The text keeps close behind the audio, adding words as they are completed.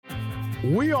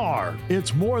We are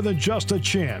It's More Than Just a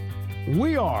Chant.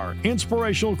 We are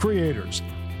inspirational creators,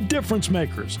 difference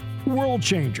makers, world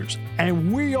changers,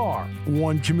 and we are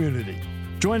one community.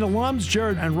 Join alums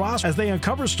Jared and Ross as they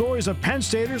uncover stories of Penn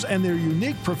Staters and their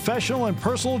unique professional and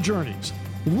personal journeys.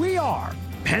 We are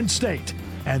Penn State,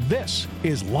 and this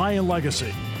is Lion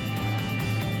Legacy.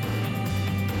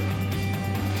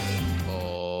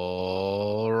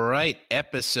 All right,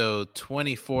 episode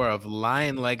 24 of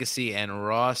Lion Legacy. And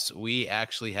Ross, we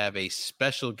actually have a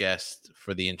special guest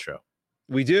for the intro.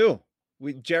 We do.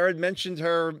 Jared mentioned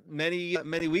her many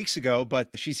weeks ago, but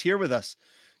she's here with us.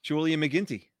 Julia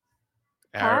McGinty.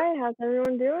 Hi, how's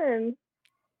everyone doing?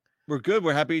 We're good.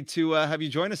 We're happy to have you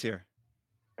join us here.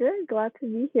 Good, glad to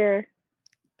be here.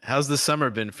 How's the summer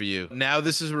been for you? Now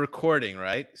this is recording,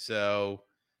 right? So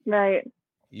right.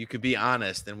 You could be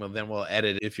honest, and then we'll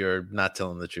edit if you're not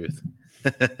telling the truth.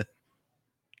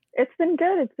 It's been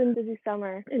good. It's been a busy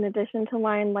summer. In addition to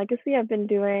Lion Legacy, I've been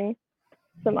doing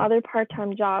some other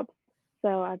part-time jobs.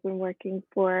 So I've been working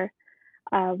for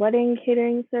a wedding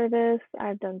catering service.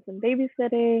 I've done some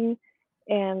babysitting,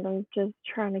 and I'm just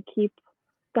trying to keep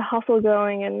the hustle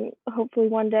going and hopefully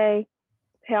one day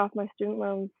pay off my student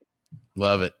loans.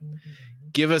 Love it.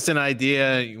 Give us an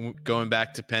idea, going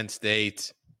back to Penn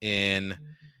State in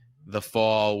the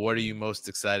fall, what are you most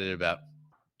excited about?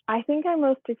 I think I'm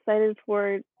most excited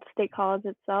for State College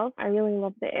itself. I really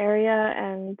love the area,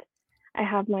 and I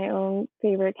have my own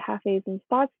favorite cafes and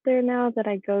spots there now that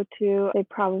I go to. They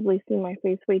probably see my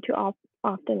face way too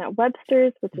often at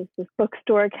Webster's, which is this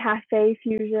bookstore cafe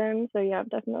fusion. So yeah, I'm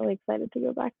definitely excited to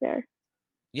go back there.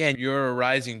 Yeah, and you're a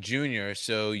rising junior,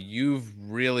 so you've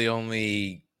really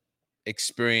only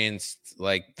experienced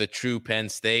like the true Penn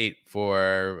State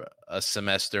for a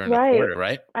semester and a quarter,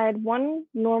 right? I had one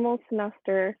normal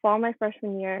semester, fall my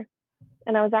freshman year,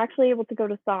 and I was actually able to go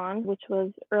to Thon, which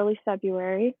was early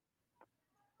February.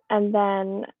 And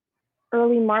then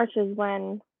early March is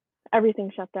when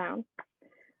everything shut down.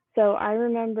 So I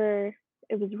remember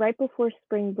it was right before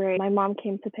spring break. My mom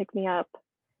came to pick me up,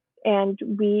 and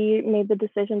we made the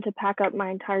decision to pack up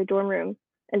my entire dorm room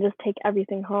and just take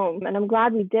everything home. And I'm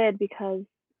glad we did, because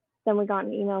then we got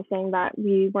an email saying that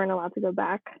we weren't allowed to go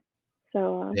back.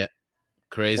 So yeah,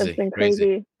 crazy. It's been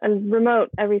crazy. And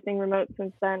everything remote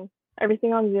since then.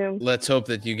 Everything on Zoom. Let's hope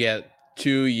that you get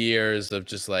 2 years of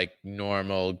just like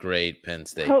normal, great Penn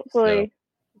State. Hopefully.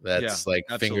 So that's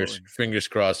fingers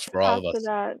crossed for all of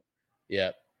us.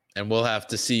 Yeah. And we'll have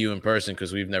to see you in person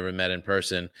because we've never met in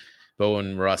person. But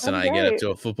when Ross and I get up to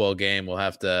a football game, we'll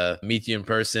have to meet you in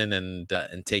person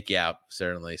and take you out,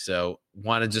 certainly. So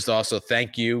want to just also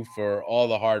thank you for all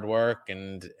the hard work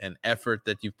and effort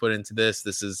that you've put into this.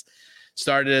 This is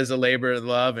started as a labor of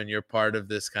love, and you're part of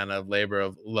this kind of labor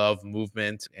of love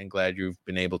movement, and glad you've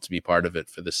been able to be part of it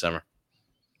for this summer.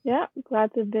 Yeah,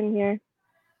 glad to have been here.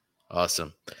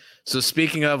 Awesome. So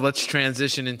speaking of, let's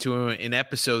transition into an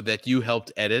episode that you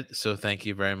helped edit. So thank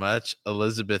you very much,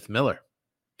 Elizabeth Miller.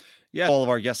 Yeah, all of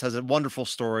our guests has a wonderful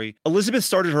story. Elizabeth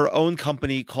started her own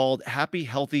company called Happy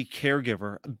Healthy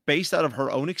Caregiver, based out of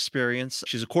her own experience.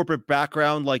 She's a corporate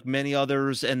background like many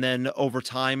others. And then over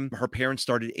time, her parents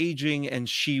started aging, and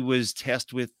she was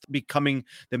tasked with becoming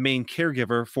the main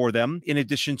caregiver for them, in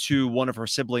addition to one of her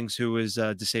siblings who is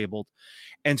disabled.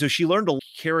 And so she learned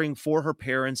caring for her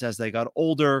parents as they got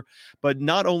older, but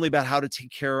not only about how to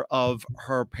take care of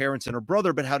her parents and her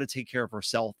brother, but how to take care of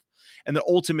herself. And then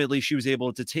ultimately she was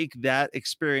able to take that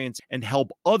experience and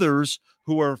help others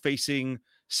who are facing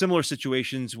similar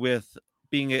situations with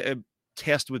being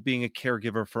tasked with being a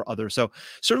caregiver for others. So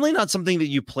certainly not something that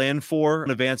you plan for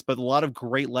in advance, but a lot of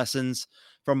great lessons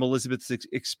from Elizabeth's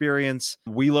experience.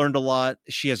 We learned a lot.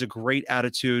 She has a great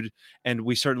attitude, and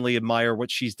we certainly admire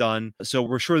what she's done. So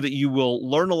we're sure that you will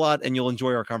learn a lot, and you'll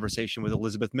enjoy our conversation with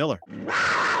Elizabeth Miller.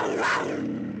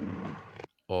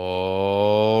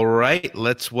 All right,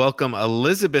 let's welcome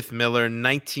Elizabeth Miller,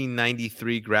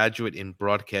 1993 graduate in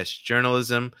broadcast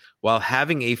journalism. While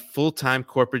having a full-time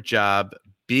corporate job,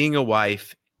 being a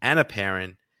wife and a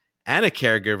parent and a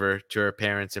caregiver to her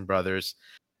parents and brothers,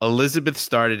 Elizabeth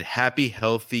started Happy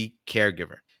Healthy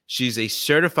Caregiver. She's a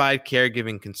certified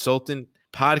caregiving consultant,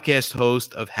 podcast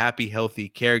host of Happy Healthy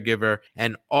Caregiver,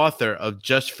 and author of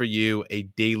Just For You, a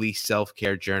daily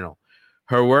self-care journal.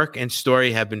 Her work and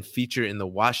story have been featured in the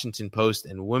Washington Post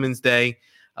and Women's Day.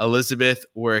 Elizabeth,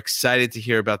 we're excited to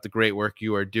hear about the great work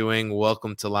you are doing.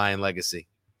 Welcome to Lion Legacy.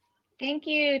 Thank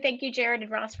you. Thank you, Jared and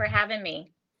Ross, for having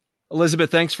me. Elizabeth,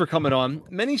 thanks for coming on.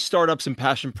 Many startups and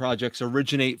passion projects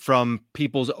originate from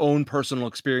people's own personal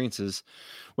experiences.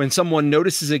 When someone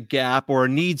notices a gap or a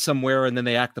need somewhere and then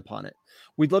they act upon it.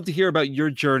 We'd love to hear about your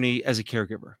journey as a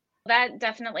caregiver. That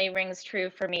definitely rings true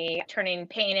for me, turning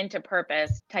pain into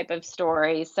purpose type of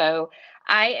story. So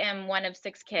I am one of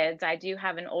 6 kids. I do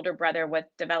have an older brother with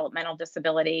developmental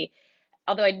disability,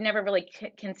 although I'd never really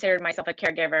considered myself a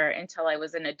caregiver until I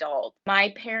was an adult.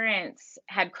 My parents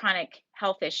had chronic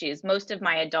health issues most of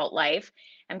my adult life.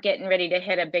 I'm getting ready to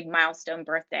hit a big milestone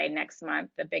birthday next month,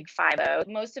 the big 50.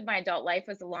 Most of my adult life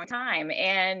was a long time,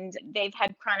 and they've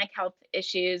had chronic health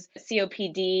issues,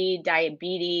 COPD,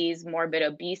 diabetes, morbid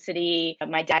obesity.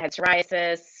 My dad had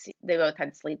psoriasis. They both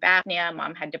had sleep apnea.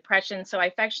 Mom had depression. So I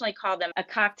affectionately call them a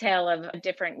cocktail of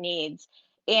different needs.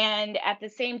 And at the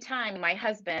same time, my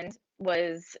husband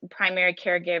was primary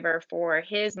caregiver for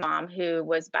his mom, who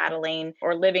was battling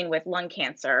or living with lung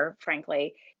cancer,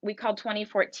 frankly. We called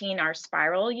 2014 our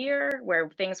spiral year, where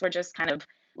things were just kind of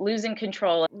losing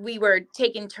control. We were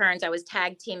taking turns. I was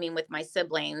tag teaming with my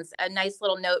siblings. A nice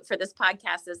little note for this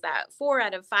podcast is that 4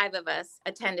 out of 5 of us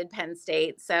attended Penn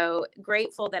State. So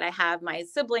grateful that I have my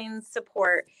siblings'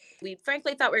 support. We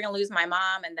frankly thought we were going to lose my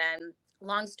mom, and then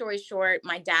long story short,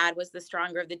 my dad was the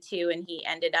stronger of the two, and he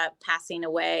ended up passing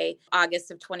away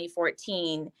August of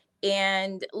 2014.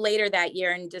 And later that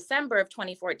year, in December of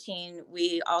 2014,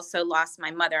 we also lost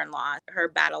my mother-in-law. Her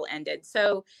battle ended.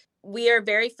 So we are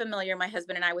very familiar, my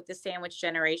husband and I, with the sandwich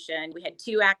generation. We had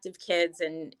 2 active kids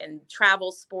in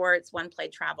travel sports. One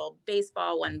played travel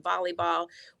baseball, one volleyball.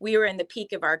 We were in the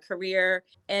peak of our career,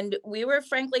 and we were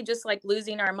frankly just like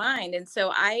losing our mind. And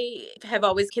so I have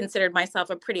always considered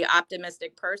myself a pretty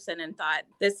optimistic person and thought,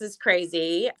 this is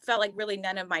crazy. Felt like really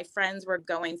none of my friends were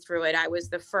going through it. I was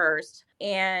the first.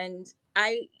 And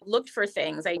I looked for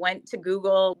things. I went to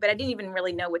Google, but I didn't even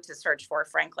really know what to search for,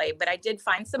 frankly. But I did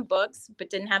find some books, but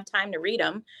didn't have time to read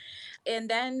them. And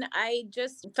then I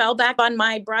just fell back on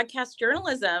my broadcast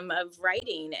journalism of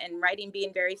writing, and writing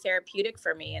being very therapeutic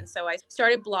for me. And so I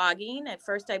started blogging. At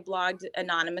first, I blogged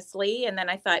anonymously. And then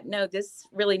I thought, no, this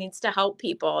really needs to help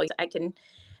people. I can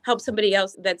help somebody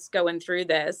else that's going through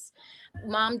this.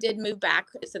 Mom did move back,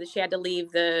 so that she had to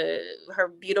leave her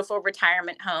beautiful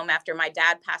retirement home after my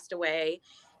dad passed away.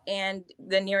 And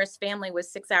the nearest family was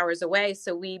 6 hours away.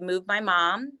 So we moved my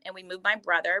mom and we moved my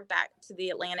brother back to the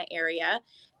Atlanta area.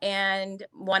 And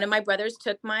one of my brothers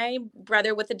took my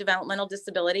brother with a developmental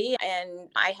disability, and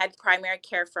I had primary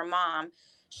care for mom.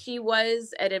 She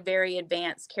was at a very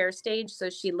advanced care stage, so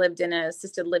she lived in an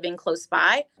assisted living close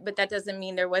by, but that doesn't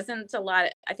mean there wasn't a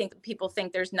lot. I think people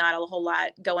think there's not a whole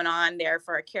lot going on there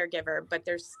for a caregiver, but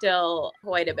there's still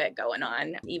quite a bit going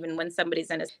on, even when somebody's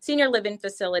in a senior living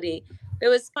facility. It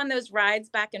was on those rides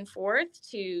back and forth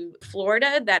to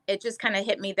Florida that it just kind of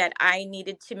hit me that I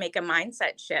needed to make a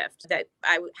mindset shift, that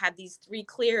I had these 3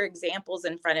 clear examples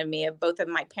in front of me of both of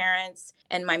my parents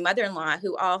and my mother-in-law,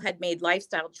 who all had made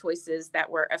lifestyle choices that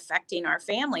were affecting our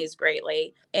families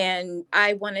greatly. And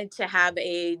I wanted to have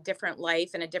a different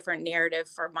life and a different narrative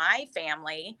for my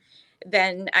family.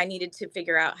 Then I needed to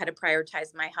figure out how to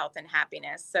prioritize my health and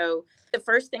happiness. So the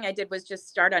first thing I did was just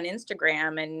start on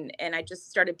Instagram, and I just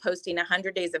started posting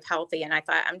 100 days of healthy. And I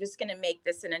thought, I'm just going to make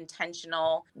this an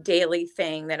intentional daily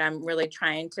thing, that I'm really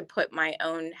trying to put my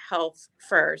own health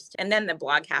first. And then the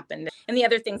blog happened, and the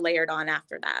other things layered on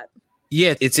after that.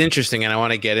 Yeah, it's interesting. And I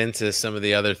want to get into some of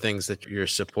the other things that you're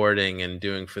supporting and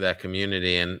doing for that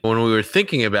community. And when we were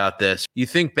thinking about this, you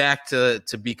think back to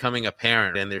becoming a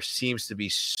parent, and there seems to be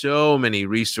so many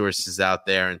resources out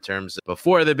there in terms of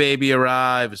before the baby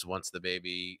arrives, once the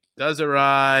baby does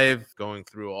arrive, going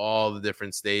through all the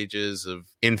different stages of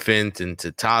infant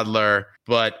into toddler.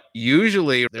 But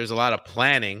usually there's a lot of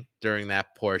planning during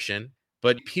that portion.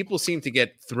 But people seem to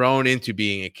get thrown into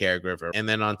being a caregiver. And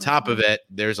then on top of it,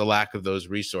 there's a lack of those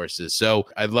resources. So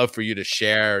I'd love for you to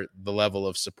share the level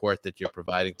of support that you're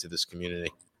providing to this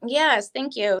community. Yes,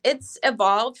 thank you. It's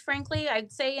evolved, frankly.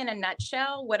 I'd say in a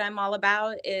nutshell, what I'm all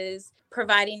about is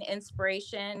providing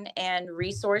inspiration and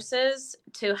resources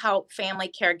to help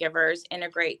family caregivers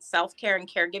integrate self-care and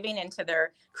caregiving into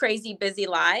their crazy busy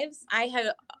lives. I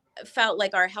have felt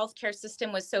like our healthcare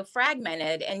system was so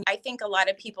fragmented. And I think a lot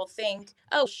of people think,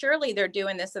 oh, surely they're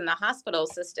doing this in the hospital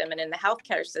system and in the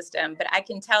healthcare system. But I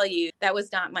can tell you that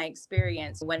was not my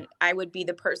experience. When I would be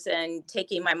the person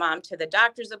taking my mom to the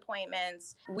doctor's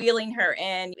appointments, wheeling her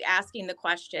in, asking the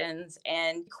questions,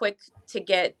 and quick to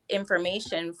get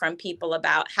information from people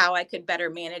about how I could better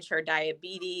manage her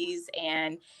diabetes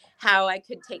and how I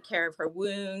could take care of her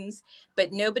wounds.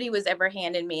 But nobody was ever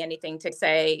handing me anything to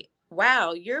say,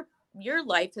 wow, your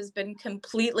life has been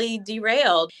completely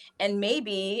derailed, and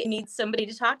maybe you need somebody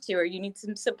to talk to, or you need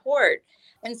some support.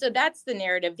 And so that's the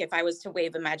narrative, if I was to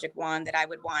wave a magic wand, that I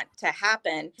would want to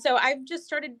happen. So I've just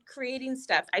started creating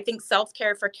stuff. I think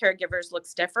self-care for caregivers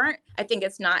looks different. I think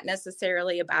it's not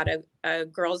necessarily about a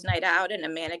girls' night out and a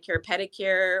manicure,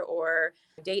 pedicure, or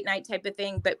date night type of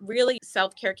thing, but really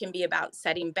self-care can be about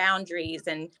setting boundaries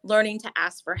and learning to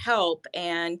ask for help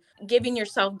and giving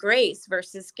yourself grace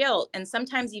versus guilt, and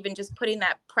sometimes even just putting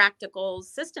that practical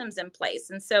systems in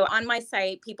place. And so on my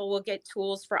site, people will get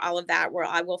tools for all of that, where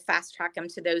I will fast track them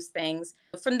to those things.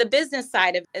 From the business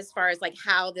side of, as far as like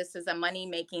how this is a money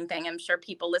making thing, I'm sure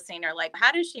people listening are like,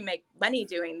 how does she make money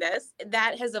doing this?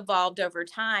 That has evolved over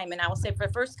time. And I will say, for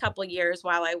the first couple of years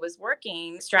while I was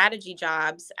working strategy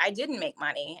jobs, I didn't make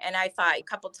money. And I thought a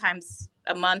couple times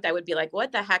a month, I would be like,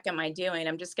 what the heck am I doing?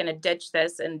 I'm just going to ditch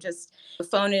this and just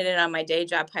phone it in on my day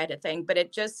job kind of thing. But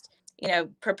it just,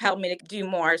 propelled me to do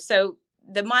more. So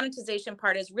the monetization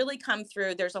part has really come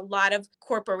through. There's a lot of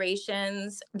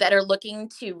corporations that are looking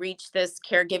to reach this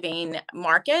caregiving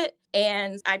market.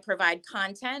 And I provide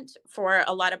content for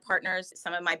a lot of partners.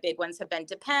 Some of my big ones have been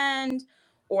Depend,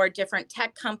 or different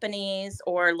tech companies,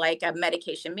 or like a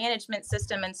medication management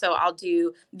system. And so I'll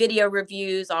do video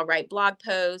reviews, I'll write blog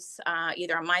posts,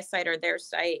 either on my site or their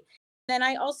site. Then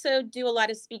I also do a lot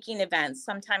of speaking events,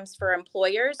 sometimes for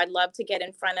employers. I'd love to get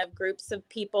in front of groups of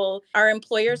people. Our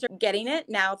employers are getting it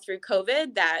now through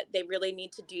COVID, that they really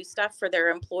need to do stuff for their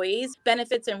employees.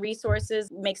 Benefits and resources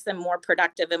makes them more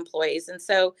productive employees. And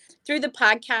so through the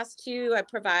podcast too, I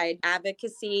provide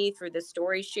advocacy through the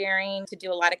story sharing to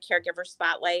do a lot of caregiver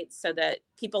spotlights, so that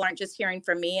people aren't just hearing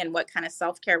from me and what kind of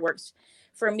self-care works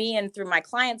for me and through my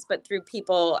clients, but through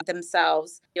people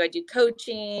themselves. I do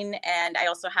coaching, and I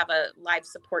also have a live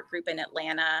support group in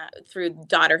Atlanta through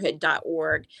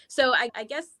daughterhood.org. So I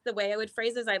guess the way I would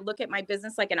phrase is, I look at my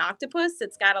business like an octopus.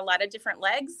 It's got a lot of different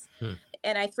legs,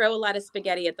 and I throw a lot of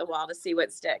spaghetti at the wall to see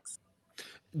what sticks.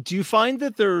 Do you find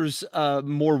that there's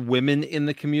more women in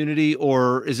the community,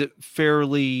 or is it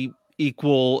fairly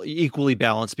equally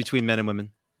balanced between men and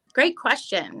women? Great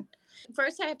question.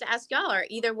 First, I have to ask y'all, are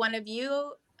either one of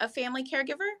you a family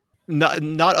caregiver?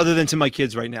 Not other than to my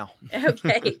kids right now.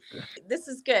 Okay. This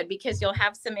is good, because you'll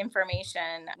have some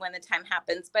information when the time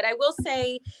happens. But I will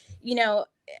say,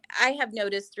 I have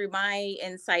noticed through my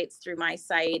insights, through my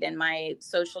site and my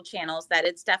social channels, that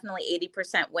it's definitely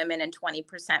 80% women and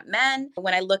 20% men.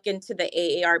 When I look into the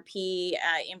AARP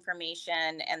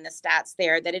information and the stats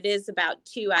there, that it is about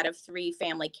 2 out of 3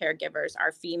 family caregivers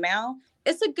are female.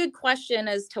 It's a good question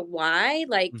as to why.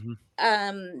 Like,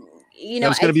 that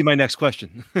was going to be my next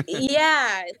question.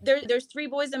 Yeah, there's 3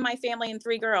 boys in my family and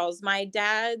 3 girls. My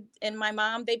dad and my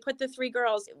mom, they put the 3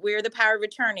 girls. We're the power of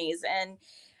attorneys. And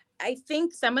I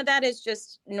think some of that is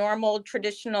just normal,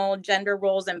 traditional gender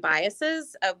roles and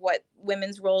biases of what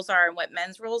women's roles are and what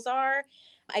men's roles are.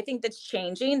 I think that's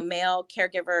changing. Male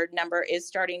caregiver number is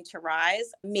starting to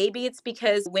rise. Maybe it's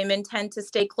because women tend to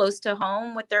stay close to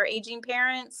home with their aging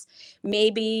parents.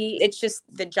 Maybe it's just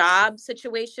the job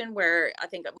situation, where I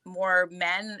think more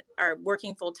men are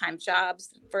working full-time jobs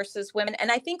versus women.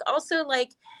 And I think also, like,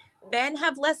 men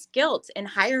have less guilt in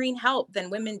hiring help than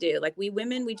women do. Like, we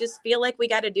women, we just feel like we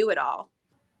got to do it all.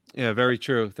 Yeah, very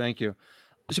true. Thank you.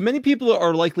 So many people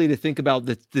are likely to think about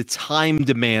the time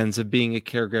demands of being a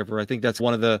caregiver. I think that's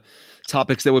one of the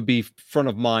topics that would be front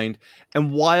of mind.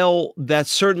 And while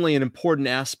that's certainly an important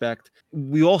aspect,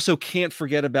 we also can't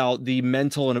forget about the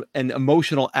mental and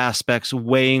emotional aspects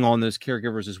weighing on those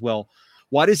caregivers as well.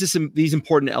 Why does these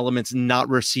important elements not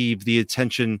receive the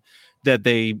attention that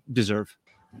they deserve?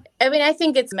 I mean, I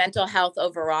think it's mental health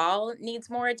overall needs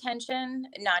more attention,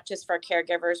 not just for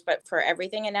caregivers, but for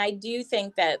everything. And I do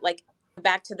think that, like,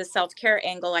 back to the self-care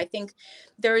angle, I think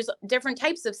there's different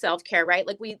types of self-care, right?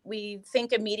 Like, we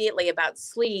think immediately about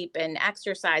sleep and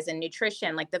exercise and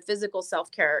nutrition, like the physical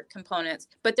self-care components,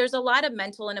 but there's a lot of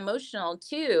mental and emotional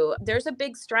too. There's a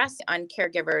big stress on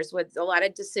caregivers with a lot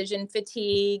of decision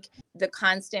fatigue, the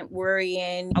constant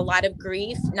worrying, a lot of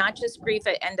grief, not just grief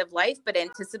at end of life, but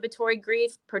anticipatory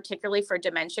grief, particularly for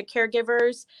dementia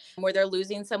caregivers, where they're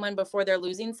losing someone before they're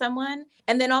losing someone.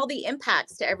 And then all the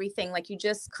impacts to everything, like, you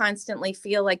just constantly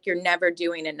feel like you're never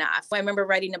doing enough. I remember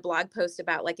writing a blog post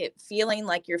about, like, it feeling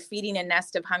like you're feeding a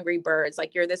nest of hungry birds,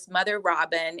 like you're this mother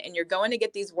robin and you're going to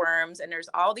get these worms and there's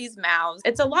all these mouths.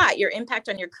 It's a lot, your impact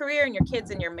on your career and your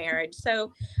kids and your marriage.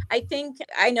 So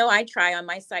I know I try on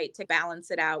my site to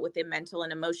balance it out with the mental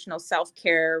and emotional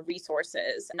self-care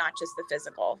resources, not just the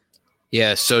physical.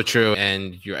 Yeah, so true.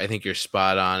 And I think you're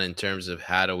spot on in terms of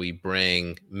how do we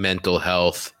bring mental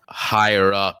health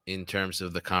higher up in terms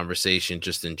of the conversation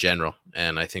just in general.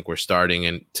 And I think we're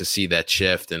starting to see that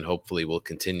shift, and hopefully we'll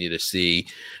continue to see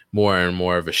more and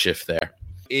more of a shift there.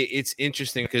 it's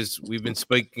interesting because we've been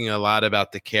speaking a lot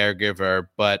about the caregiver,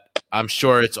 but I'm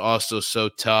sure it's also so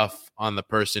tough on the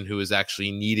person who is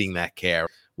actually needing that care.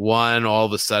 One, all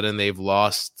of a sudden they've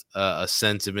lost a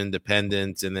sense of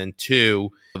independence. And then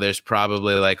two, there's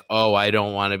probably like, oh, I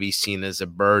don't want to be seen as a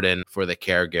burden for the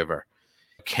caregiver.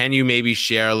 Can you maybe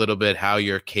share a little bit how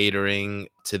you're catering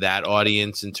to that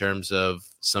audience in terms of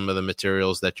some of the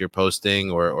materials that you're posting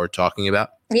or talking about?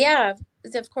 Yeah,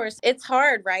 of course. It's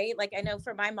hard, right? Like I know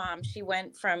for my mom, she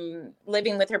went from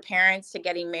living with her parents to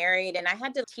getting married. And I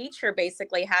had to teach her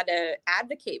basically how to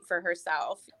advocate for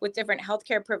herself with different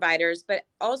healthcare providers, but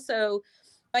also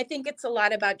I think it's a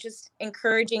lot about just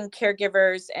encouraging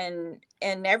caregivers and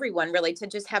everyone really to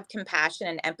just have compassion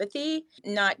and empathy,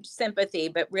 not sympathy,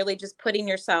 but really just putting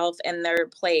yourself in their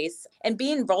place and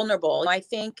being vulnerable. I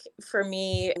think for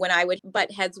me, when I would butt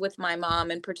heads with my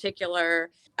mom in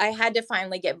particular, I had to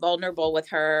finally get vulnerable with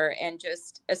her and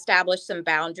just establish some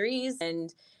boundaries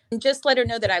and just let her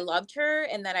know that I loved her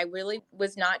and that I really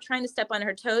was not trying to step on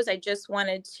her toes. I just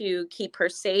wanted to keep her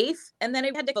safe. And then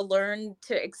I had to learn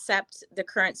to accept the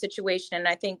current situation. And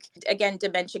I think, again,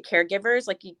 dementia caregivers,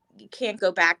 like you can't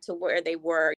go back to where they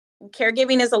were.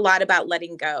 Caregiving is a lot about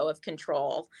letting go of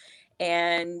control.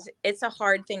 And it's a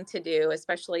hard thing to do,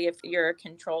 especially if you're a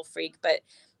control freak. But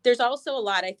there's also a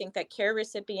lot I think that care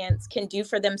recipients can do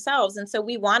for themselves. And so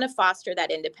we want to foster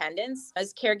that independence.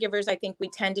 As caregivers, I think we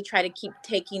tend to try to keep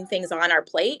taking things on our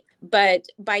plate. But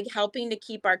by helping to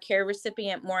keep our care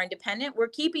recipient more independent, we're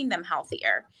keeping them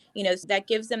healthier. So that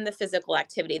gives them the physical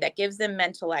activity, that gives them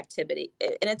mental activity.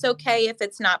 And it's okay if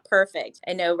it's not perfect.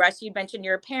 I know, Russ, you mentioned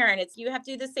you're a parent. You have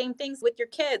to do the same things with your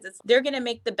kids. They're going to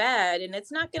make the bed and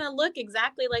it's not going to look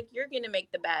exactly like you're going to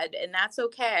make the bed. And that's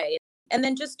okay. And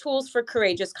then just tools for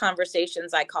courageous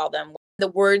conversations, I call them. The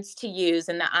words to use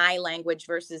and the I language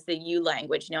versus the you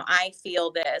language. I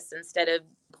feel this instead of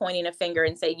pointing a finger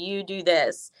and say, you do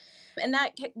this. And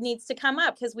that needs to come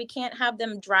up because we can't have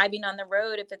them driving on the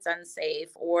road if it's unsafe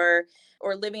or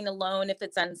living alone if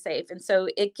it's unsafe. And so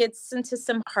it gets into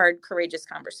some hard, courageous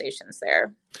conversations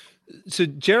there. So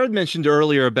Jared mentioned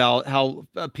earlier about how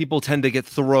people tend to get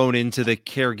thrown into the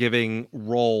caregiving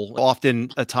role, often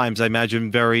at times, I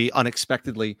imagine, very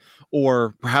unexpectedly,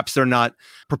 or perhaps they're not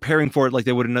preparing for it like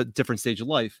they would in a different stage of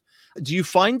life. Do you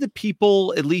find that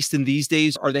people, at least in these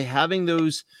days, are they having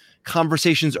those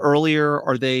conversations earlier?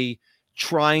 Are they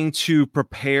trying to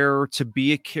prepare to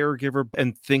be a caregiver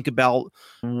and think about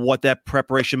what that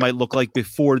preparation might look like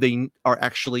before they are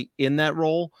actually in that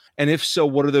role? And if so,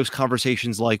 what are those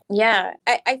conversations like? Yeah,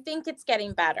 I think it's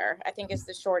getting better. I think is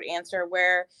the short answer.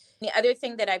 Where the other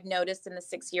thing that I've noticed in the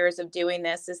 6 years of doing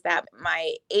this is that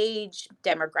my age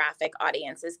demographic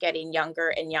audience is getting younger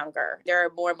and younger. There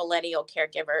are more millennial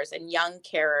caregivers and young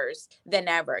carers than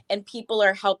ever. And people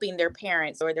are helping their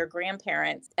parents or their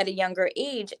grandparents at a younger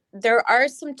age. There are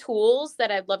some tools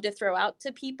that I'd love to throw out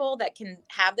to people that can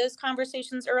have those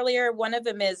conversations earlier. One of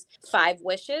them is 5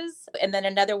 Wishes. And then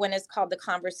another one is called the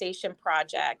Conversation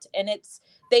Project. And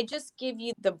they just give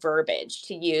you the verbiage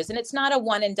to use. And it's not a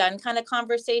one and done kind of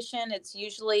conversation. It's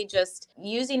usually just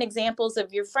using examples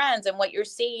of your friends and what you're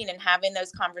seeing and having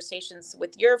those conversations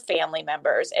with your family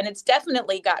members. And it's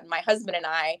definitely gotten my husband and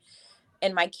I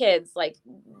and my kids, like,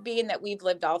 being that we've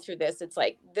lived all through this, it's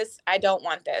like, this, I don't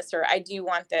want this, or I do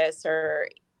want this, or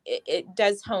it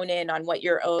does hone in on what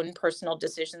your own personal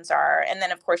decisions are. And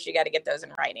then of course you got to get those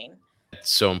in writing.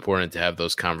 It's so important to have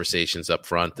those conversations up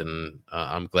front, and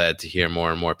I'm glad to hear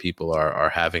more and more people are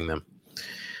having them.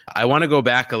 I want to go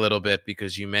back a little bit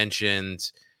because you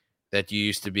mentioned that you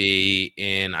used to be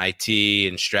in IT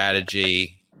and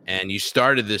strategy, and you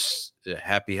started this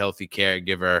Happy Healthy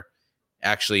Caregiver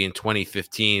actually in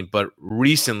 2015, but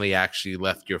recently actually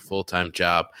left your full-time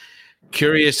job.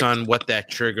 Curious on what that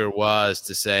trigger was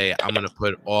to say, I'm going to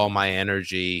put all my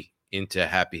energy into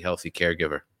Happy Healthy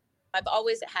Caregiver. I've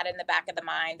always had in the back of the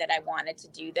mind that I wanted to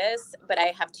do this, but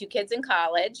I have 2 kids in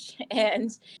college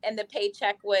and the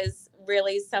paycheck was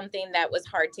really something that was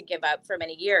hard to give up for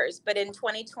many years. But in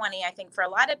 2020, I think for a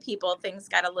lot of people, things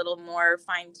got a little more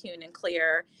fine-tuned and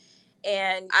clear.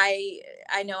 And I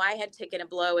know I had taken a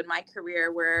blow in my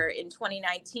career where in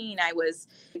 2019, I was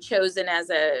chosen as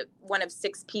one of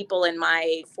 6 people in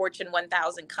my Fortune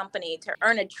 1000 company to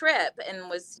earn a trip and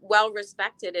was well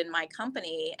respected in my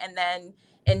company. And then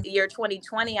in the year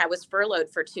 2020, I was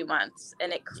furloughed for 2 months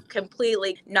and it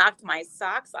completely knocked my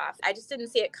socks off. I just didn't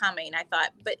see it coming. I thought,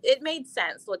 but it made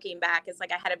sense looking back. It's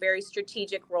like I had a very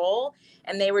strategic role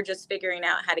and they were just figuring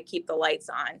out how to keep the lights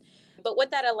on. But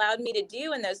what that allowed me to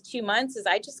do in those 2 months is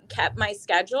I just kept my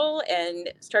schedule and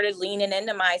started leaning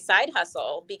into my side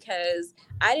hustle because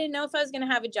I didn't know if I was going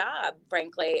to have a job,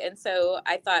 frankly. And so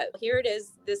I thought, here it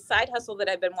is, this side hustle that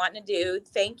I've been wanting to do.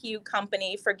 Thank you,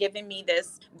 company, for giving me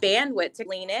this bandwidth to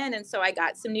lean in. And so I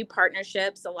got some new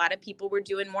partnerships. A lot of people were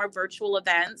doing more virtual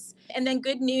events. And then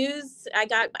good news, I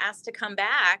got asked to come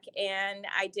back, and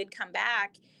I did come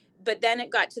back. But then it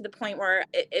got to the point where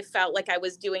it felt like I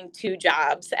was doing 2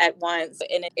 jobs at once,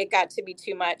 and it got to be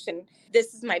too much. And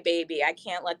this is my baby. I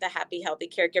can't let the happy, healthy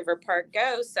caregiver part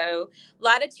go. So a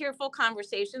lot of tearful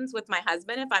conversations with my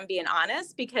husband, if I'm being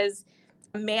honest, because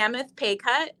mammoth pay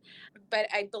cut, but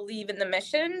I believe in the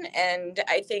mission. And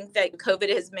I think that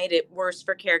COVID has made it worse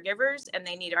for caregivers, and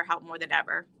they need our help more than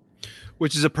ever.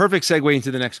 Which is a perfect segue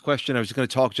into the next question. I was going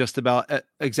to talk just about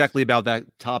exactly about that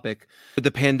topic. With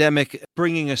the pandemic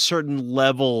bringing a certain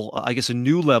level, I guess a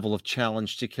new level of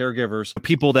challenge to caregivers,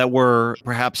 people that were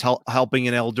perhaps helping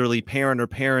an elderly parent or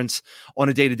parents on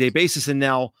a day-to-day basis. And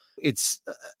now it's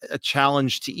a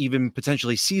challenge to even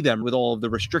potentially see them with all of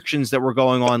the restrictions that were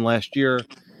going on last year.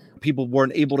 People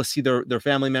weren't able to see their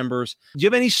family members. Do you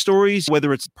have any stories,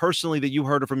 whether it's personally that you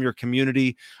heard from your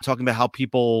community, talking about how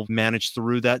people managed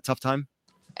through that tough time?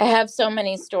 I have so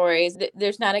many stories.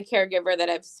 There's not a caregiver that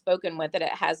I've spoken with that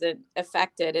it hasn't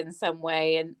affected in some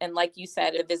way. And like you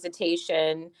said, a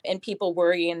visitation and people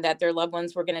worrying that their loved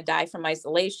ones were going to die from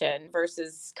isolation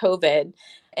versus COVID.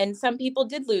 And some people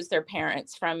did lose their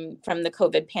parents from the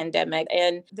COVID pandemic.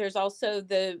 And there's also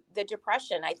the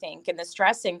depression, I think, and the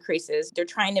stress increases. They're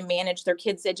trying to manage their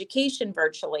kids' education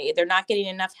virtually. They're not getting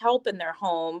enough help in their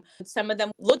home. Some of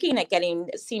them looking at getting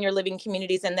senior living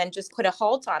communities and then just put a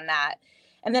halt on that.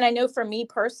 And then I know for me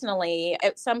personally,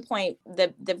 at some point,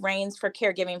 the reins for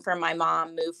caregiving for my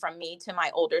mom moved from me to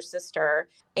my older sister.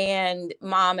 And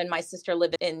mom and my sister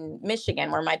live in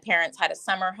Michigan, where my parents had a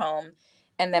summer home.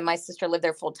 And then my sister lived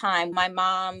there full time. My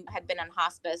mom had been on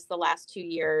hospice the last 2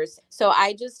 years. So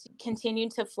I just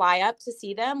continued to fly up to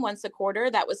see them once a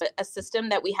quarter. That was a system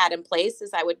that we had in place,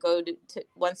 is I would go to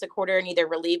once a quarter and either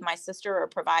relieve my sister or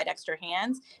provide extra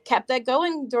hands. Kept that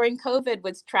going during COVID,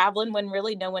 was traveling when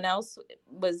really no one else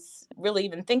was really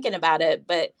even thinking about it,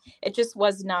 but it just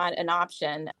was not an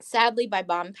option. Sadly, my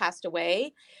mom passed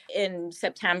away in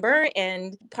September.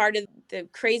 And part of the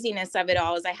craziness of it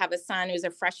all is I have a son who's a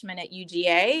freshman at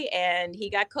UGA, and he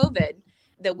got COVID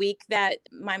the week that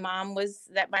my mom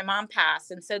passed.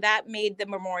 And so that made the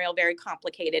memorial very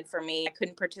complicated for me. I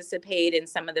couldn't participate in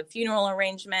some of the funeral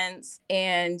arrangements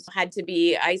and had to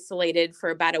be isolated for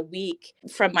about a week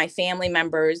from my family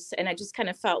members. And I just kind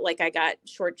of felt like I got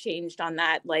shortchanged on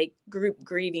that, like, group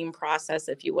grieving process,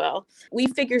 if you will. We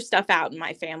figure stuff out in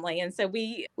my family. And so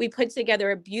we put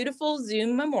together a beautiful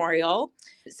Zoom memorial.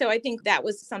 So I think that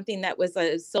was something that was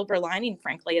a silver lining,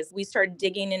 frankly, as we started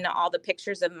digging into all the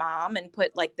pictures of mom and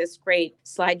put like this great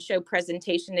slideshow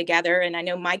presentation together. And I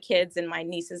know my kids and my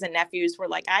nieces and nephews were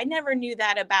like, I never knew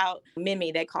that about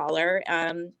Mimi, they call her.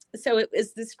 So it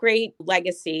was this great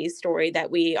legacy story that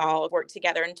we all worked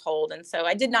together and told. And so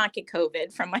I did not get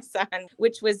COVID from my son,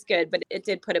 which was good, but it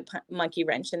did put a monkey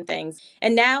wrench in things.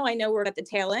 And now I know we're at the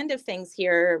tail end of things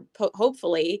here,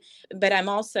 hopefully, but I'm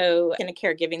also in a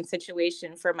caregiving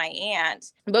situation for my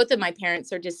aunt. Both of my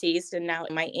parents are deceased, and now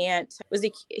my aunt was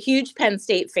a huge Penn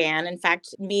State fan. In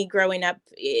fact, me growing up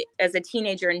as a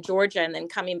teenager in Georgia and then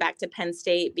coming back to Penn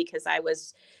State because I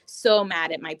was so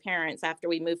mad at my parents after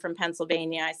we moved from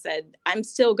Pennsylvania, I said, I'm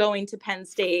still going to Penn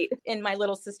State. And my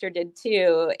little sister did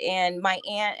too. And my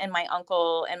aunt and my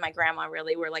uncle and my grandma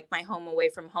really were like my home away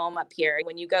from home up here.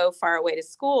 When you go far away to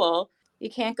school, you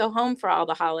can't go home for all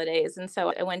the holidays. And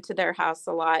so I went to their house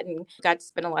a lot and got to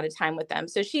spend a lot of time with them.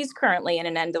 So she's currently in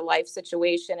an end of life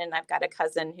situation. And I've got a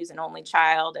cousin who's an only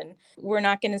child, and we're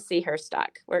not going to see her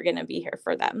stuck. We're going to be here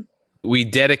for them. We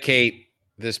dedicate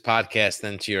this podcast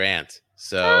then to your aunt.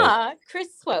 So Chris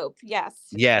Swope. Yes.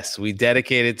 Yes, we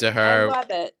dedicate it to her. I love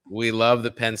it. We love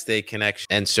the Penn State connection,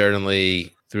 and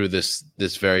certainly through this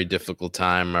very difficult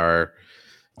time are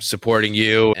supporting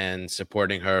you and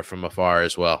supporting her from afar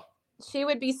as well. She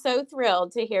would be so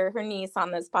thrilled to hear her niece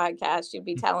on this podcast. She'd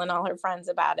be telling all her friends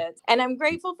about it. And I'm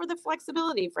grateful for the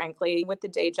flexibility, frankly, with the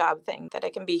day job thing, that I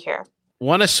can be here.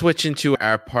 Want to switch into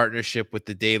our partnership with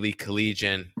the Daily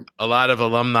Collegian. A lot of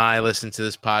alumni listen to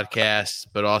this podcast,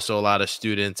 but also a lot of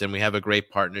students. And we have a great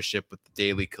partnership with the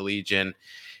Daily Collegian.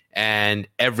 And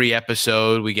every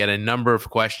episode, we get a number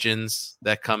of questions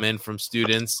that come in from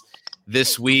students.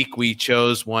 This week, we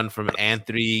chose one from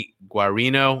Anthony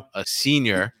Guarino, a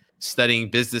senior studying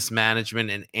business management.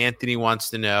 And Anthony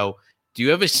wants to know, Do you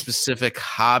have a specific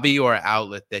hobby or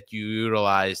outlet that you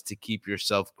utilize to keep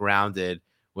yourself grounded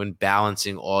when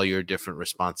balancing all your different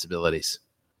responsibilities?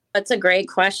 That's a great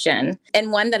question,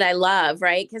 and one that I love,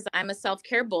 right? Because I'm a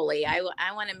self-care bully. I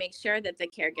want to make sure that the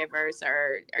caregivers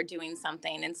are doing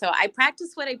something. And so I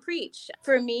practice what I preach.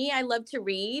 For me, I love to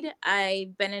read.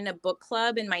 I've been in a book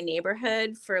club in my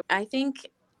neighborhood for,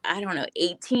 I don't know,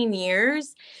 18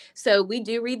 years. So we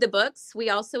do read the books. We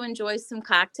also enjoy some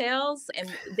cocktails, and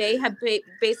they have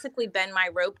basically been my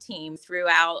rope team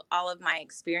throughout all of my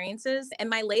experiences. And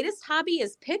my latest hobby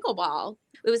is pickleball.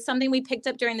 It was something we picked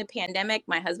up during the pandemic.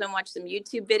 My husband watched some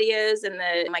YouTube videos, and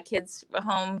my kids were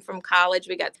home from college.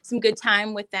 We got some good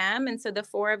time with them. And so the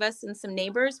four of us and some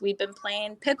neighbors, we've been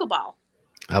playing pickleball.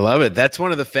 I love it. That's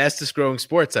one of the fastest growing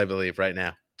sports, I believe, right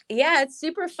now. Yeah, it's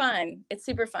super fun. It's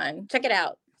super fun. Check it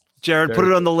out. Jared, put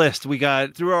it on the list. We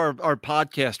got through our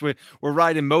podcast. We're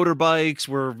riding motorbikes.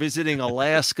 We're visiting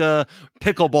Alaska.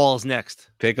 Pickleball's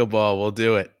next. Pickleball, we'll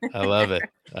do it. I love it.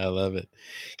 I love it.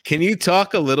 Can you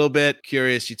talk a little bit?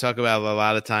 Curious, you talk about a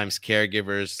lot of times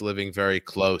caregivers living very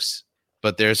close,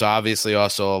 but there's obviously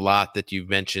also a lot that you've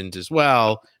mentioned as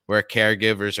well where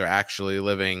caregivers are actually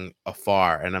living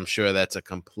afar. And I'm sure that's a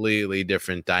completely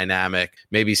different dynamic.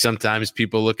 Maybe sometimes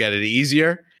people look at it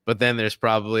easier, but then there's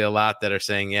probably a lot that are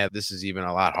saying, yeah, this is even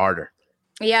a lot harder.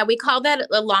 Yeah, we call that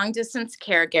a long distance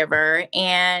caregiver.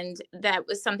 And that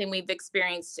was something we've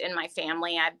experienced in my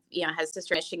family. I had a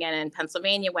sister in Michigan and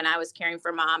Pennsylvania when I was caring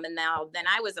for mom. And then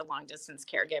I was a long distance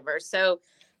caregiver. So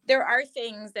there are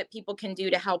things that people can do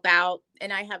to help out.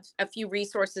 And I have a few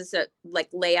resources that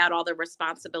lay out all the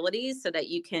responsibilities so that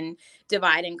you can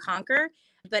divide and conquer.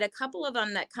 But a couple of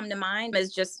them that come to mind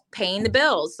is just paying the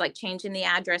bills, like changing the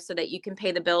address so that you can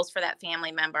pay the bills for that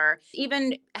family member.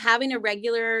 Even having a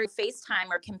regular FaceTime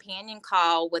or companion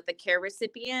call with the care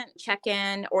recipient, check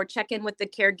in with the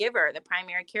caregiver, the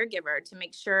primary caregiver, to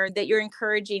make sure that you're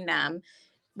encouraging them.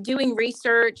 Doing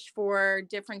research for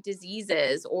different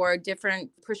diseases or different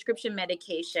prescription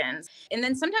medications. And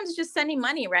then sometimes it's just sending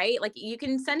money, right? Like you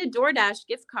can send a DoorDash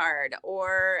gift card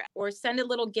or send a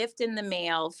little gift in the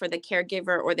mail for the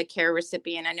caregiver or the care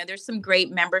recipient. I know there's some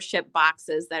great membership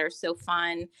boxes that are so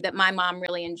fun that my mom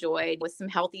really enjoyed, with some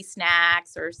healthy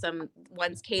snacks or some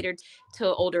ones catered to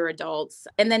older adults.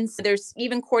 And then there's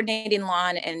even coordinating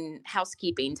lawn and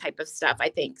housekeeping type of stuff, I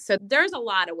think. So there's a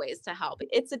lot of ways to help.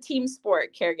 It's a team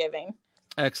sport, caregiving.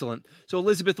 Excellent. So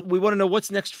Elizabeth, we want to know what's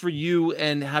next for you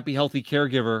and Happy Healthy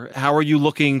Caregiver. How are you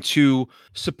looking to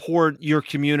support your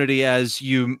community as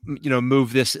you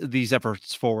move these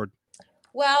efforts forward?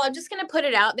 Well, I'm just going to put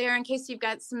it out there in case you've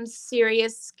got some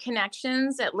serious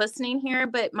connections at listening here.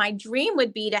 But my dream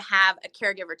would be to have a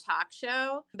caregiver talk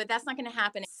show, but that's not going to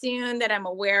happen soon that I'm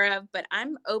aware of. But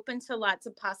I'm open to lots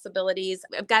of possibilities.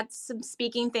 I've got some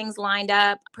speaking things lined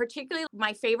up. Particularly,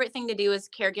 my favorite thing to do is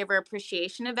caregiver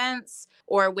appreciation events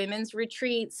or women's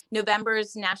retreats. November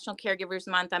is National Caregivers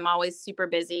Month. I'm always super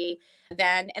busy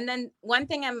then. And then one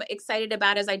thing I'm excited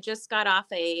about is I just got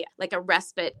off a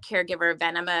respite caregiver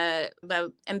event. I'm a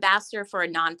ambassador for a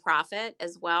nonprofit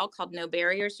as well called No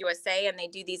Barriers USA, and they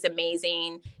do these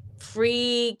amazing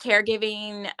free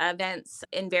caregiving events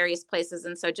in various places.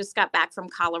 And so just got back from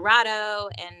Colorado,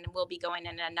 and we'll be going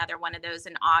in another one of those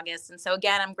in August. And so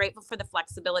again, I'm grateful for the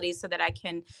flexibility so that I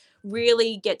can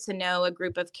really get to know a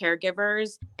group of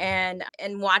caregivers and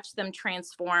watch them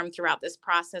transform throughout this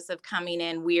process of coming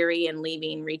in weary and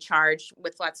leaving recharged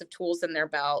with lots of tools in their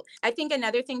belt. I think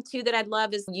another thing too that I'd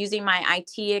love is using my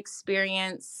IT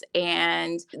experience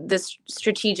and the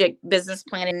strategic business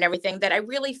planning and everything, that I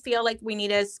really feel like we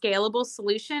need a scalable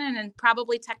solution, and then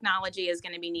probably technology is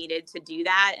going to be needed to do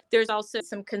that. There's also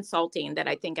some consulting that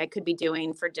I think I could be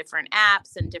doing for different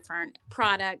apps and different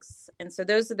products. And so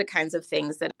those are the kinds of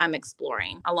things that I'm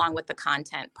exploring, along with the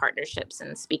content partnerships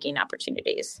and speaking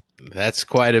opportunities. That's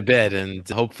quite a bit. And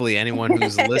hopefully anyone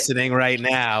who's listening right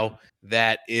now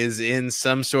that is in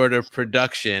some sort of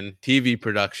production, TV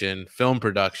production, film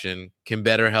production, can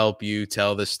better help you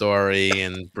tell the story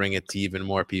and bring it to even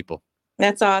more people.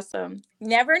 That's awesome.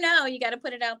 Never know. You got to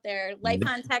put it out there. Life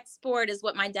on Tech Sport is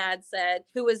what my dad said,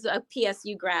 who was a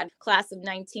PSU grad, class of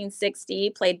 1960,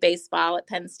 played baseball at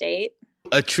Penn State.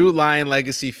 A true Lion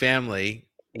legacy family,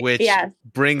 which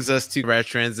brings us to our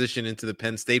transition into the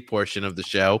Penn State portion of the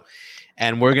show.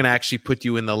 And we're going to actually put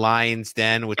you in the Lion's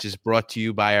Den, which is brought to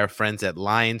you by our friends at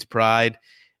Lions Pride,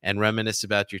 and reminisce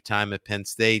about your time at Penn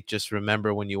State. Just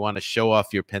remember, when you want to show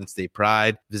off your Penn State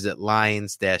pride, visit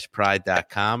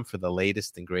lions-pride.com for the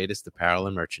latest and greatest apparel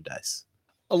and merchandise.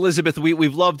 Elizabeth,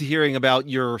 we've loved hearing about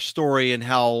your story and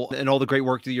all the great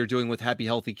work that you're doing with Happy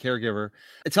Healthy Caregiver.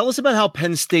 Tell us about how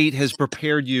Penn State has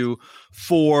prepared you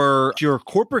for your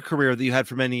corporate career that you had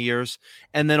for many years,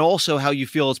 and then also how you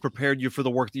feel it's prepared you for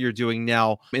the work that you're doing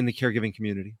now in the caregiving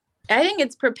community. I think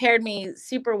it's prepared me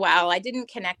super well. I didn't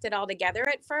connect it all together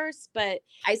at first, but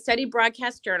I studied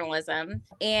broadcast journalism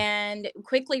and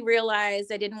quickly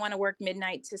realized I didn't want to work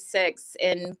midnight to 6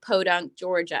 in Podunk,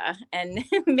 Georgia, and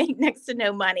make next to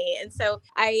no money. And so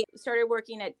I started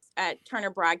working at Turner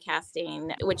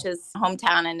Broadcasting, which is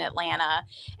hometown in Atlanta,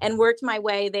 and worked my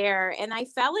way there. And I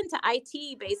fell into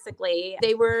IT, basically.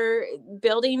 They were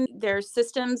building their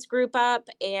systems group up,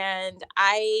 and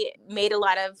I made a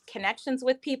lot of connections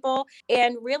with people.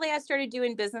 And really, I started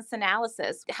doing business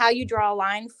analysis. How you draw a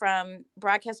line from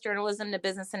broadcast journalism to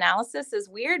business analysis is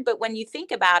weird, but when you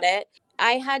think about it,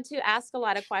 I had to ask a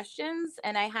lot of questions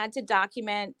and I had to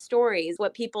document stories,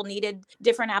 what people needed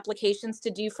different applications to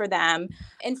do for them.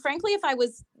 And frankly, if I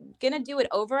was going to do it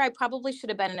over, I probably should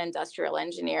have been an industrial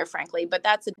engineer, frankly, but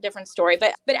that's a different story.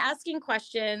 But asking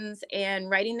questions and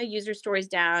writing the user stories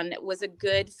down was a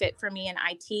good fit for me in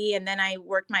IT. And then I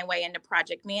worked my way into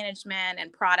project management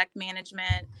and product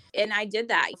management. And I did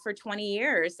that for 20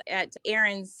 years at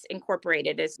Aaron's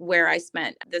Incorporated is where I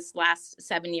spent this last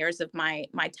 7 years of my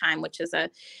time, which is a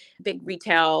big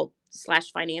retail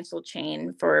 / financial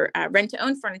chain for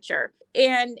rent-to-own furniture.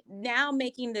 And now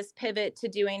making this pivot to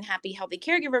doing Happy Healthy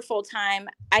Caregiver full-time,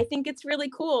 I think it's really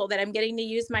cool that I'm getting to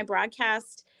use my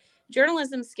broadcast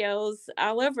journalism skills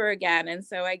all over again. And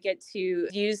so I get to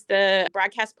use the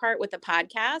broadcast part with the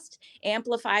podcast,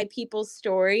 amplify people's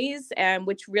stories,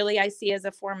 which really I see as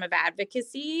a form of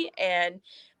advocacy, and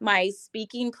my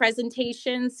speaking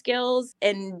presentation skills.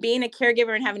 And being a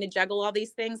caregiver and having to juggle all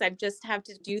these things, I've just have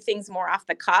to do things more off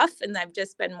the cuff, and I've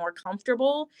just been more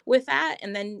comfortable with that.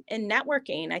 And then in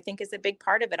networking, I think is a big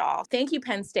part of it all. Thank you,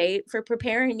 Penn State, for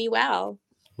preparing me well.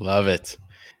 Love it.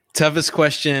 Toughest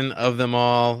question of them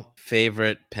all.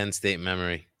 Favorite Penn State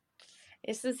memory?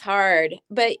 This is hard,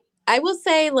 but I will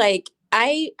say,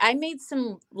 I made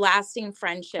some lasting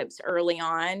friendships early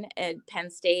on at Penn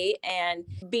State, and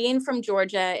being from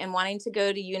Georgia and wanting to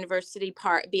go to University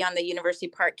Park, be on the University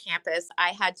Park campus, I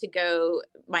had to go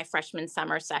my freshman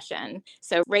summer session.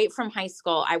 So right from high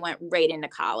school, I went right into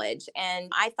college, and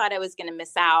I thought I was going to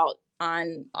miss out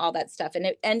on all that stuff. And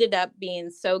it ended up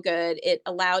being so good. It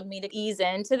allowed me to ease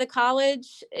into the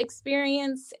college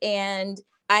experience, and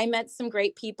I met some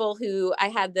great people who I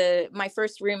had my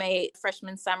first roommate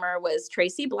freshman summer was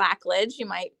Tracy Blackledge. You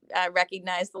might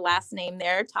recognize the last name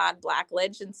there, Todd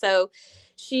Blackledge. And so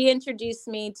she introduced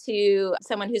me to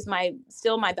someone who's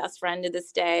still my best friend to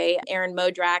this day, Erin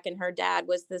Modrak, and her dad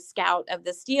was the scout of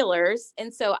the Steelers.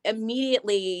 And so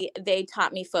immediately they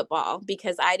taught me football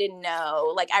because I didn't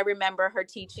know. I remember her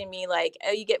teaching me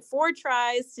you get 4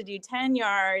 tries to do 10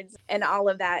 yards and all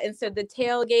of that. And so the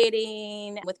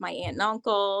tailgating with my aunt and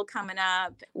uncle coming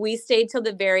up, we stayed till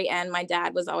the very end. My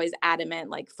dad was always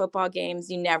adamant, football games,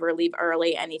 you never leave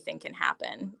early, anything can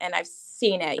happen. And I've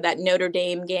seen it, that Notre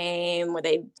Dame game where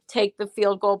they take the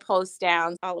field goal post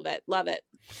down, all of it. Love it.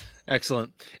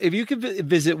 Excellent. If you could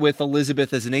visit with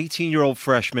Elizabeth as an 18-year-old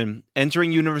freshman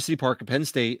entering University Park at Penn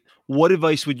State, what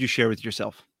advice would you share with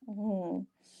yourself?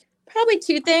 Probably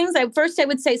 2 things. First, I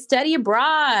would say study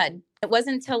abroad. It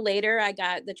wasn't until later I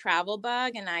got the travel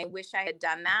bug, and I wish I had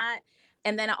done that.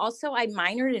 And then also I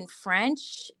minored in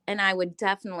French, and I would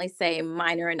definitely say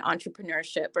minor in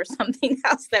entrepreneurship or something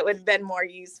else that would have been more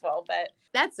useful. But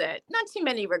that's it. Not too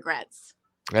many regrets.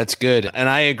 That's good. And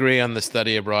I agree on the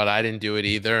study abroad. I didn't do it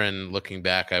either. And looking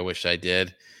back, I wish I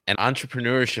did. And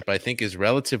entrepreneurship, I think, is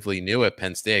relatively new at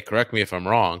Penn State. Correct me if I'm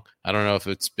wrong. I don't know if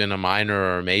it's been a minor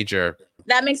or a major.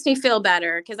 That makes me feel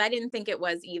better because I didn't think it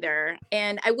was either.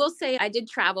 And I will say I did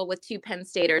travel with 2 Penn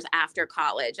Staters after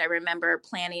college. I remember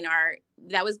planning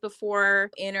that was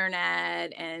before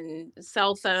internet and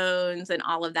cell phones and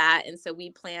all of that. And so we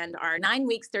planned our 9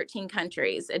 weeks, 13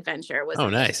 countries adventure. Was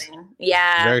amazing. Nice.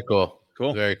 Yeah. Very cool.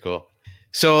 Cool. Very cool.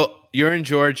 So you're in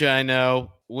Georgia, I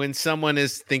know. When someone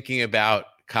is thinking about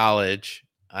college,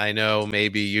 I know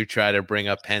maybe you try to bring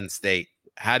up Penn State.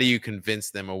 How do you convince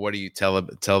them, or what do you tell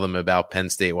them about Penn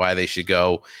State, why they should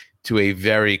go to a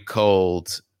very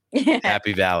cold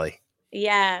Happy Valley?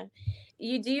 Yeah,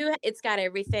 you do. It's got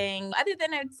everything other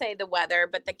than I'd say the weather,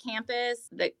 but the campus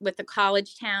with the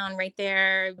college town right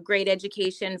there, great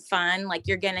education, fun,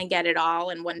 you're going to get it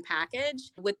all in one package.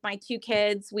 With my 2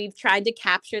 kids, we've tried to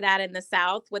capture that in the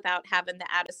South without having the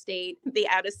out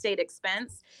of state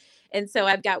expense. And so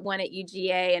I've got one at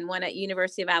UGA and one at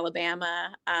University of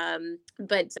Alabama.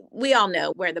 But we all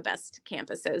know where the best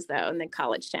campus is, though, in the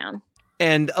college town.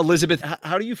 And Elizabeth,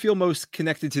 how do you feel most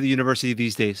connected to the university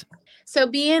these days? So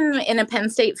being in a Penn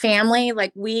State family,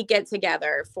 like we get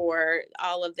together for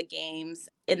all of the games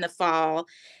in the fall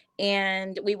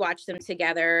and we watch them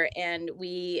together and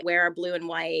we wear our blue and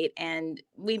white and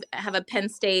we have a Penn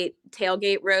State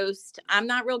tailgate roast. I'm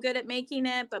not real good at making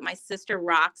it, but my sister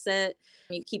rocks it.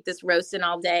 You keep this roasting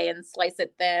all day and slice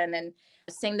it thin and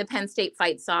sing the Penn State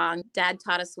fight song. Dad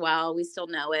taught us well. We still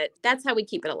know it. That's how we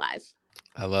keep it alive.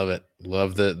 I love it.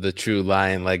 Love the true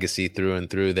Lion legacy through and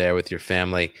through there with your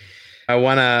family. I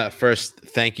want to first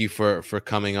thank you for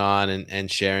coming on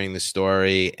and sharing the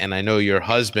story. And I know your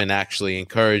husband actually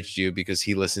encouraged you because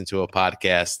he listened to a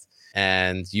podcast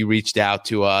and you reached out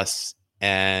to us.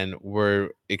 And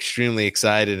we're extremely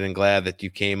excited and glad that you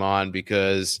came on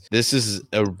because this is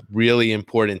a really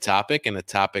important topic and a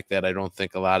topic that I don't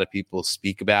think a lot of people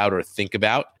speak about or think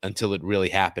about until it really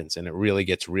happens and it really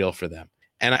gets real for them.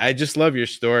 And I just love your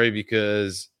story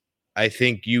because I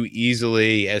think you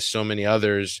easily, as so many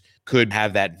others, could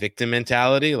have that victim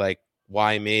mentality, like,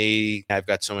 why me? I've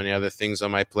got so many other things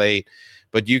on my plate.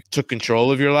 But you took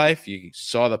control of your life. You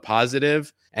saw the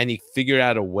positive and you figured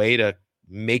out a way to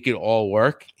make it all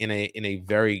work in a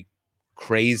very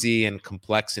crazy and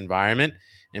complex environment.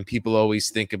 And people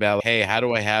always think about, hey, how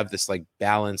do I have this like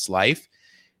balanced life?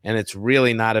 And it's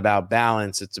really not about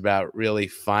balance. It's about really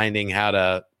finding how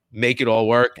to make it all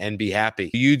work and be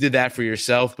happy. You did that for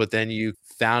yourself, but then you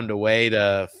found a way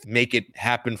to make it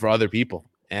happen for other people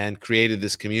and created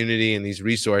this community and these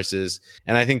resources.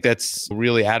 And I think that's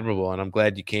really admirable. And I'm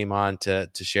glad you came on to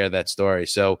share that story.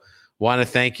 So want to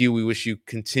thank you. We wish you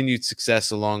continued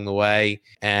success along the way.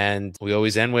 And we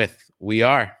always end with, we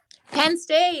are Penn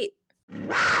State.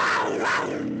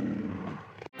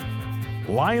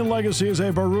 Lion Legacy is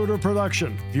a Baruda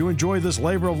production. If you enjoy this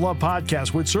Labor of Love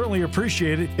podcast, we'd certainly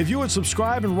appreciate it if you would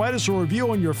subscribe and write us a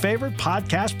review on your favorite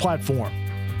podcast platform.